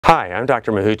Hi, I'm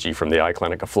Dr. Mahootchi from the Eye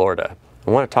Clinic of Florida. I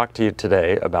want to talk to you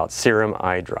today about serum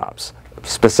eye drops,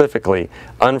 specifically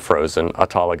unfrozen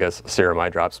autologous serum eye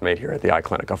drops made here at the Eye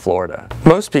Clinic of Florida.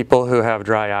 Most people who have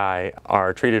dry eye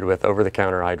are treated with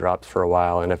over-the-counter eye drops for a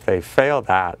while, and if they fail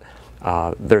that,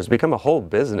 there's become a whole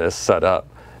business set up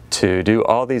to do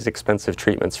all these expensive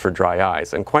treatments for dry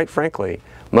eyes. And quite frankly,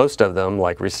 most of them,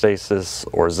 like Restasis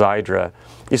or Xiidra,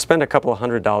 you spend a couple of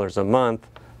 $100s a month,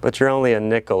 but you're only a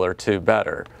nickel or two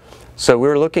better. So we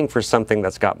were looking for something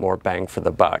that's got more bang for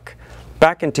the buck.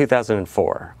 Back in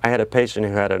 2004, I had a patient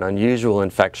who had an unusual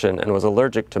infection and was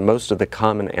allergic to most of the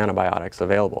common antibiotics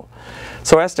available.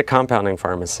 So I asked a compounding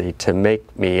pharmacy to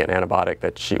make me an antibiotic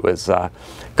that she was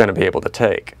going to be able to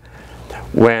take.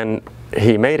 When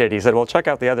he made it, he said, well, check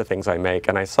out the other things I make.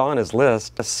 And I saw on his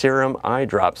list serum eye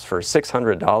drops for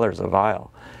 $600 a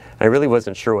vial. And I really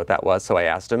wasn't sure what that was, so I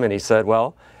asked him, and he said,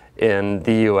 well, in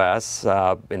the U.S.,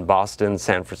 in Boston,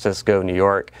 San Francisco, New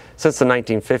York, since the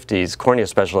 1950s, cornea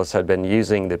specialists had been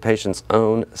using the patient's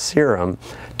own serum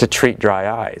to treat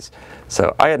dry eyes.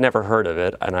 So I had never heard of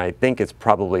it, and I think it's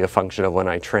probably a function of when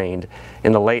I trained.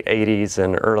 In the late 80s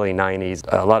and early 90s,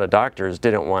 a lot of doctors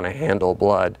didn't want to handle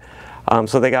blood,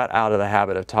 so they got out of the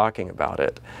habit of talking about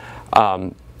it.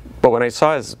 But when I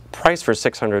saw his price for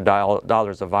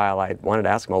 $600 a vial, I wanted to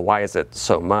ask him, well, why is it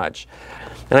so much?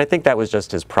 And I think that was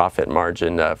just his profit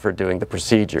margin for doing the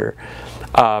procedure.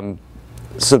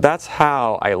 So that's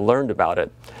how I learned about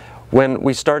it. When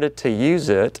we started to use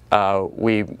it,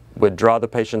 we would draw the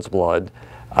patient's blood,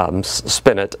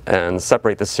 spin it, and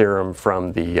separate the serum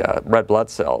from the red blood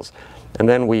cells. And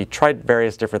then we tried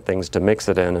various different things to mix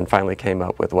it in and finally came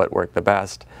up with what worked the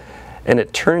best. And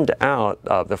it turned out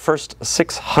the first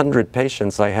 600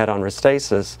 patients I had on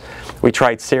Restasis, we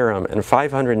tried serum, and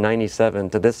 597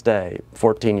 to this day,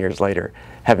 14 years later,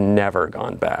 have never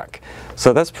gone back.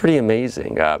 So that's pretty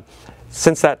amazing.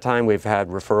 Since that time, we've had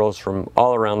referrals from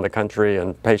all around the country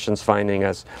and patients finding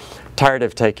us tired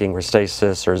of taking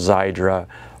Restasis or Xiidra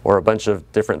or a bunch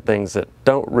of different things that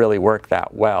don't really work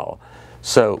that well.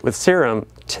 So with serum,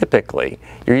 typically,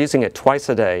 you're using it twice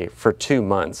a day for 2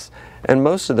 months. And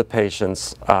most of the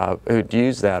patients who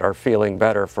use that are feeling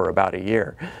better for about a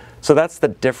year. So that's the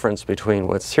difference between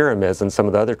what serum is and some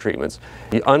of the other treatments.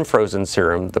 The unfrozen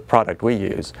serum, the product we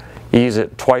use, you use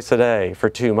it twice a day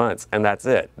for 2 months, and that's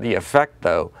it. The effect,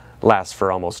 though, lasts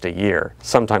for almost a year,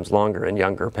 sometimes longer in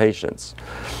younger patients.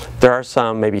 There are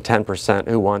some, maybe 10%,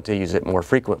 who want to use it more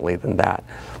frequently than that,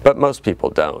 but most people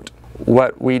don't.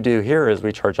 What we do here is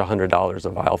we charge $100 a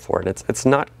vial for it. It's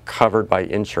not covered by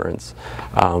insurance,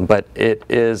 but it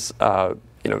is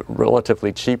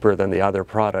relatively cheaper than the other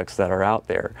products that are out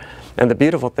there. And the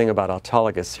beautiful thing about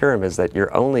autologous serum is that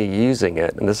you're only using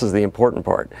it, and this is the important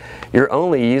part, you're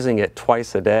only using it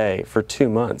twice a day for 2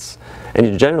 months, and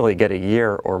you generally get a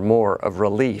year or more of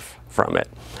relief from it.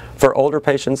 For older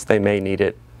patients, they may need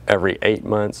it every 8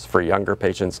 months, for younger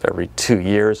patients every 2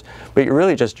 years, but you're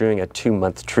really just doing a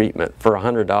 2-month treatment for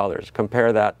 $100.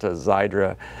 Compare that to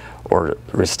Xiidra or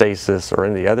Restasis or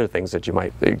any of the other things that you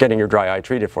might be getting your dry eye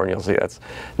treated for, and you'll see that's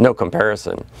no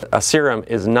comparison. A serum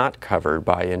is not covered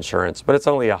by insurance, but it's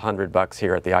only $100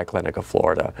 here at the Eye Clinic of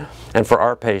Florida. And for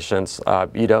our patients,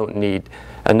 you don't need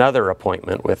another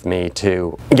appointment with me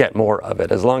to get more of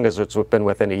it. As long as it's been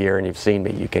within a year and you've seen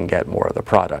me, you can get more of the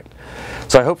product.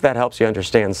 So I hope that helps you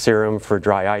understand serum for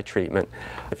dry eye treatment.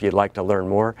 If you'd like to learn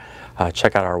more,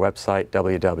 check out our website,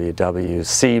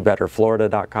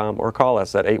 www.cbetterflorida.com, or call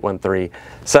us at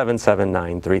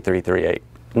 813-779-3338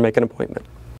 and make an appointment.